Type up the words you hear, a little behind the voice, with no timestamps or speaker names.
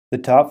The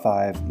top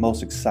 5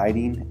 most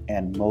exciting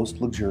and most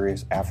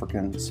luxurious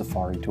African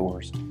safari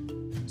tours.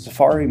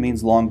 Safari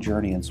means long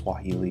journey in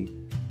Swahili.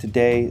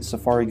 Today,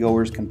 safari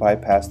goers can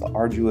bypass the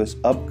arduous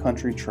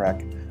up-country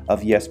trek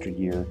of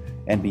yesteryear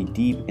and be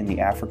deep in the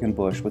African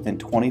bush within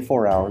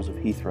 24 hours of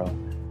Heathrow.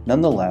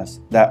 Nonetheless,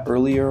 that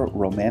earlier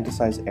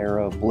romanticized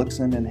era of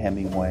Blixen and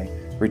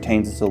Hemingway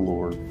retains its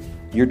allure.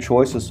 Your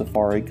choice of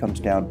safari comes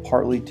down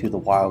partly to the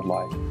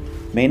wildlife.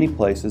 Many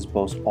places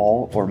boast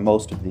all or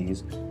most of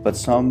these, but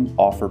some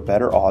offer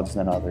better odds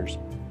than others.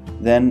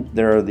 Then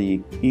there are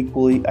the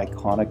equally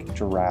iconic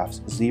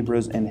giraffes,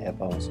 zebras, and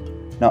hippos,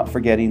 not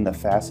forgetting the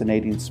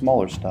fascinating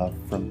smaller stuff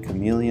from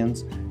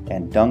chameleons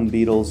and dung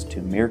beetles to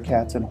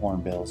meerkats and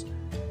hornbills.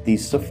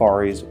 These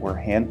safaris were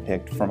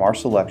handpicked from our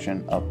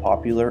selection of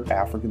popular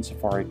African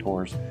safari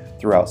tours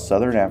throughout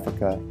Southern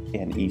Africa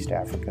and East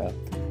Africa.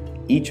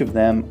 Each of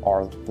them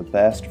are the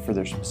best for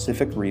their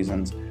specific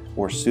reasons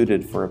or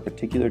suited for a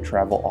particular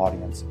travel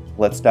audience.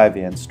 Let's dive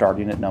in,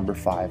 starting at number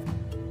 5.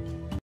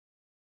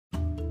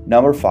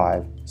 Number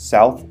 5,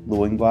 South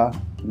Luangwa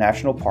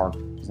National Park,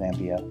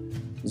 Zambia.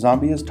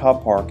 Zambia's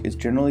top park is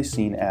generally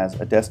seen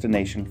as a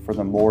destination for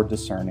the more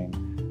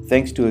discerning,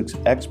 thanks to its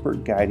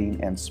expert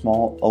guiding and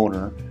small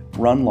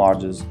owner-run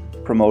lodges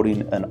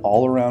promoting an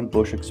all-around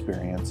bush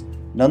experience.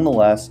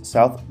 Nonetheless,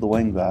 South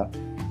Luangwa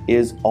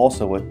is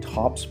also a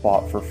top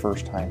spot for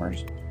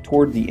first-timers.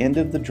 Toward the end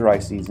of the dry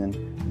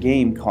season,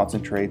 game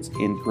concentrates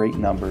in great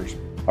numbers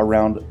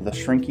around the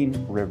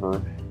shrinking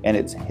river and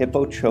its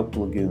hippo-choked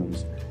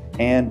lagoons,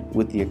 and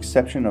with the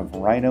exception of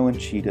rhino and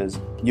cheetahs,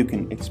 you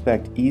can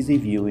expect easy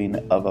viewing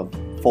of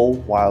a full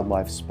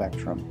wildlife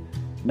spectrum.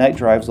 Night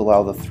drives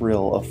allow the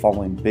thrill of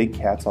following big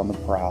cats on the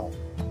prowl.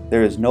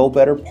 There is no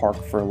better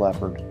park for a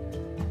leopard.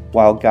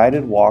 While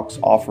guided walks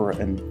offer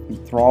an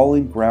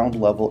enthralling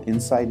ground-level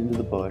insight into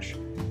the bush,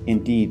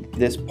 indeed,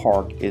 this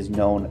park is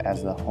known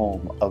as the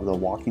home of the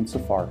walking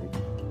safari.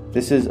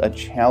 This is a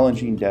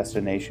challenging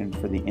destination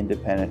for the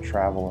independent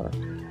traveler,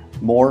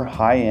 more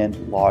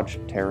high-end lodge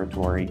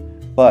territory,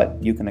 but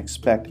you can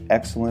expect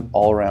excellent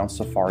all-around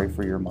safari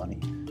for your money,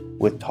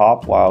 with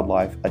top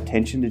wildlife,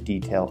 attention to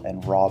detail,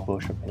 and raw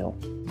bush appeal.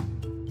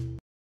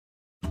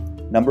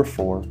 Number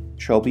 4,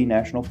 Chobe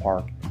National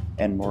Park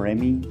and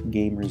Moremi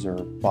Game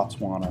Reserve,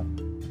 Botswana.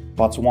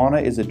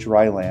 Botswana is a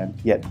dry land,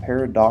 yet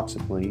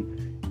paradoxically,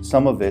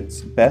 some of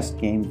its best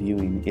game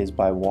viewing is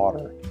by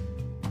water.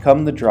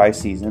 Come the dry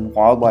season,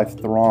 wildlife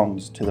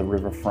throngs to the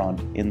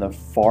riverfront. In the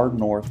far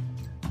north,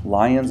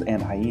 lions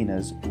and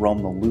hyenas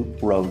roam the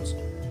loop roads,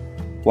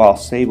 while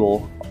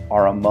sable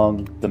are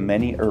among the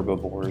many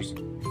herbivores.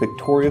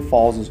 Victoria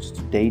Falls is just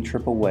a day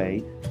trip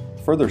away.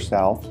 Further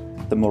south,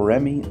 the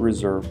Moremi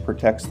Reserve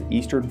protects the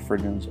eastern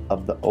fringes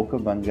of the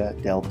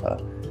Okavango Delta,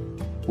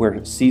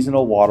 where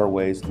seasonal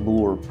waterways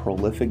lure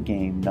prolific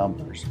game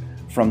numbers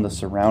from the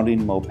surrounding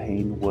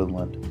Mopane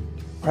woodland.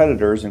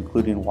 Predators,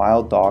 including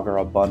wild dog, are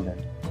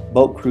abundant.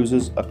 Boat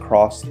cruises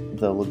across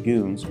the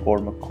lagoons or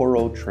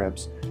Makoro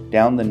trips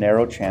down the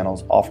narrow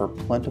channels offer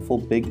plentiful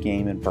big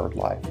game and bird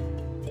life.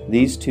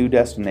 These two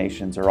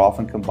destinations are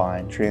often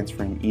combined,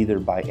 transferring either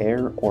by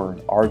air or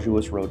an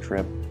arduous road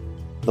trip,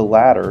 the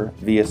latter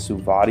via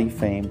Suvati,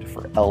 famed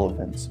for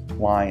elephants,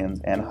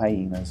 lions, and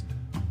hyenas.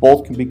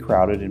 Both can be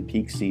crowded in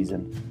peak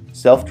season.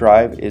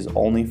 Self-drive is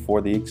only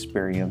for the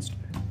experienced,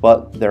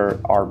 but there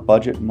are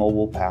budget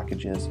mobile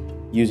packages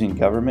using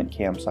government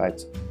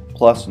campsites,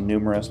 plus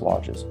numerous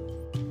lodges.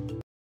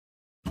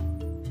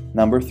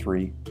 Number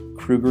 3,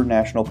 Kruger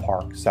National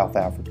Park, South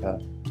Africa.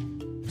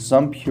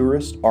 Some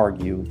purists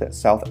argue that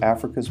South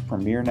Africa's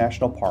premier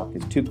national park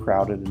is too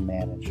crowded and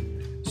managed.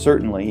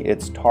 Certainly,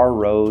 its tar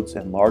roads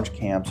and large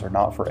camps are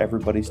not for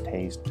everybody's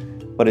taste,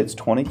 but its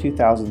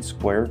 22,000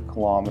 square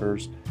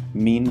kilometers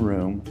mean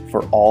room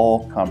for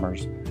all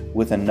comers,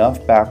 with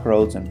enough back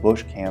roads and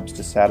bush camps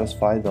to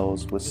satisfy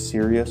those with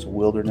serious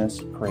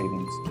wilderness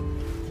cravings.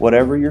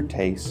 Whatever your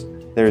tastes,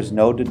 there is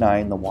no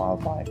denying the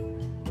wildlife.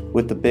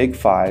 With the big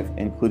 5,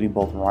 including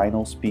both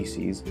rhino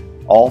species,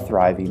 all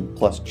thriving,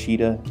 plus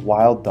cheetah,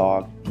 wild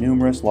dog,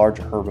 numerous large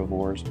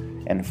herbivores,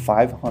 and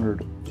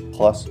 500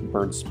 plus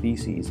bird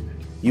species,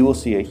 you will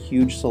see a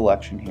huge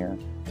selection here.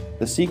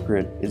 The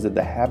secret is that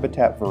the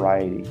habitat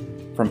variety,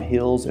 from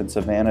hills and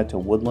savanna to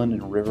woodland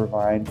and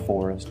riverine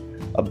forest,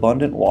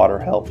 abundant water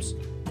helps,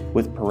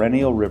 with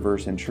perennial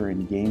rivers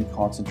ensuring game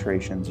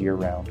concentrations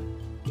year-round.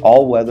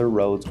 All-weather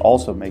roads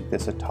also make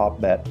this a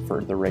top bet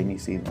for the rainy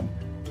season.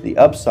 The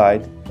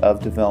upside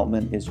of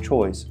development is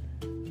choice,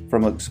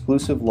 from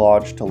exclusive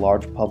lodge to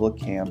large public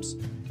camps,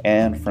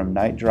 and from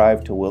night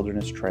drive to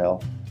wilderness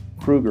trail.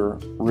 Kruger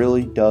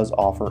really does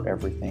offer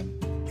everything.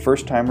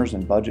 First-timers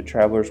and budget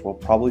travelers will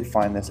probably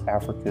find this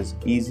Africa's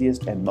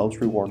easiest and most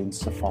rewarding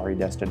safari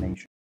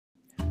destination.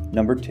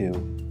 Number 2,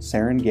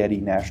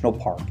 Serengeti National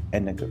Park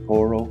and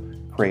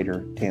Ngorongoro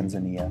Crater,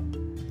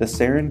 Tanzania. The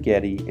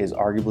Serengeti is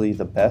arguably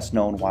the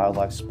best-known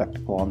wildlife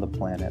spectacle on the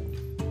planet.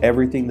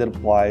 Everything that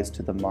applies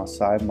to the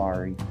Masai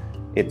Mara,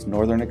 its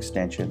northern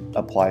extension,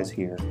 applies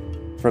here.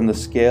 from the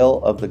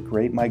scale of the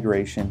Great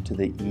Migration to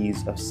the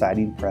ease of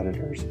sighting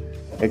predators.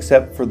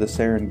 Except for the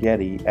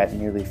Serengeti at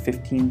nearly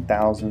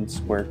 15,000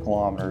 square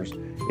kilometers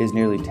is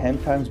nearly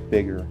 10 times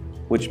bigger,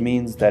 which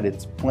means that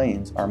its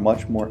plains are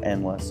much more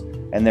endless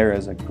and there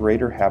is a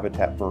greater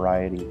habitat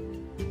variety.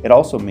 It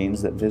also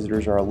means that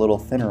visitors are a little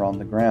thinner on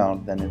the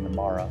ground than in the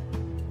Mara.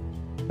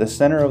 The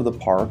center of the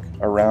park,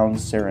 around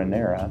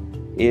Serenera,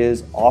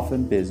 is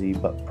often busy,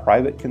 but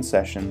private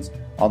concessions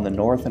on the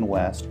north and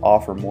west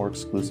offer more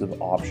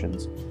exclusive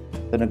options.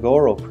 The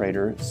Ngoro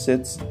crater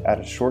sits at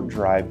a short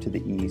drive to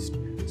the east.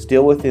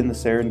 Still within the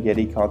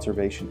Serengeti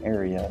Conservation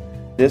Area,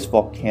 this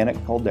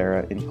volcanic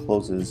caldera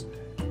encloses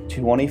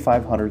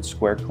 2,500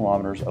 square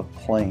kilometers of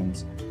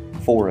plains,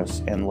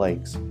 forests, and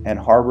lakes, and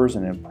harbors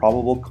an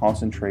improbable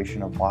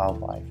concentration of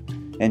wildlife,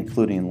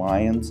 including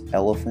lions,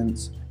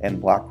 elephants,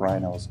 and black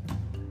rhinos.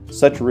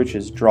 Such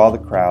riches draw the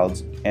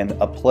crowds, and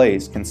a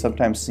place can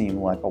sometimes seem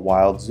like a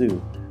wild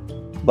zoo.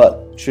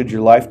 But should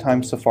your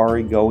lifetime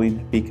safari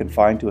going be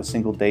confined to a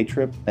single day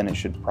trip, then it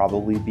should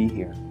probably be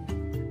here.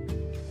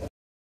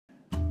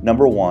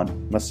 Number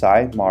 1.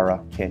 Masai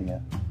Mara,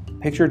 Kenya.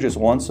 Picture just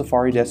one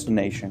safari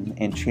destination,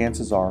 and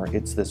chances are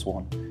it's this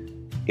one.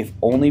 If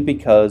only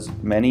because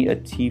many a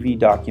TV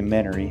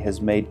documentary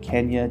has made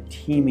Kenya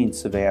teeming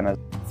savannas,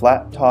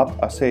 flat-top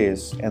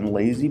asais, and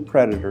lazy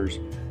predators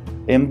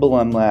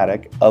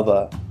emblematic of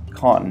a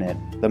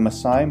continent. The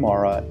Masai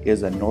Mara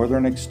is a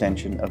northern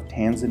extension of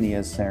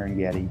Tanzania's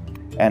Serengeti,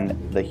 and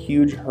the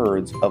huge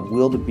herds of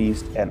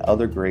wildebeest and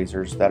other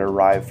grazers that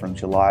arrive from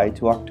July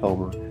to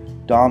October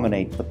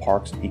dominate the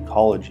park's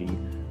ecology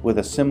with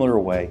a similar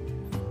way.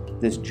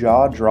 This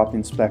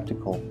jaw-dropping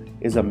spectacle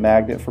is a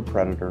magnet for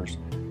predators.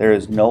 There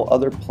is no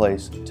other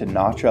place to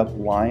notch up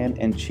lion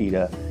and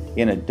cheetah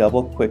in a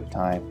double quick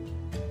time.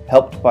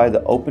 Helped by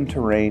the open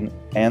terrain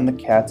and the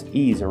cat's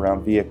ease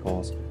around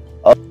vehicles.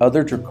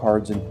 Other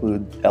dracards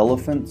include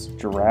elephants,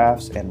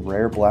 giraffes, and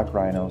rare black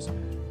rhinos.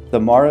 The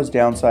Mara's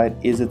downside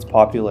is its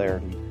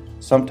popularity,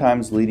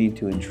 sometimes leading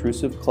to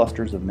intrusive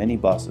clusters of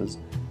minibuses.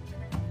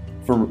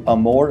 For a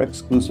more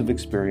exclusive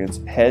experience,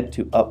 head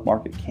to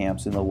upmarket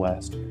camps in the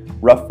west.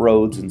 Rough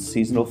roads and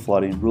seasonal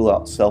flooding rule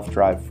out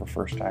self-drive for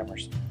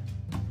first-timers.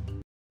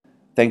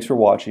 Thanks for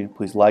watching.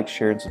 Please like,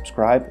 share, and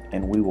subscribe,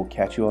 and we will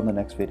catch you on the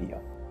next video.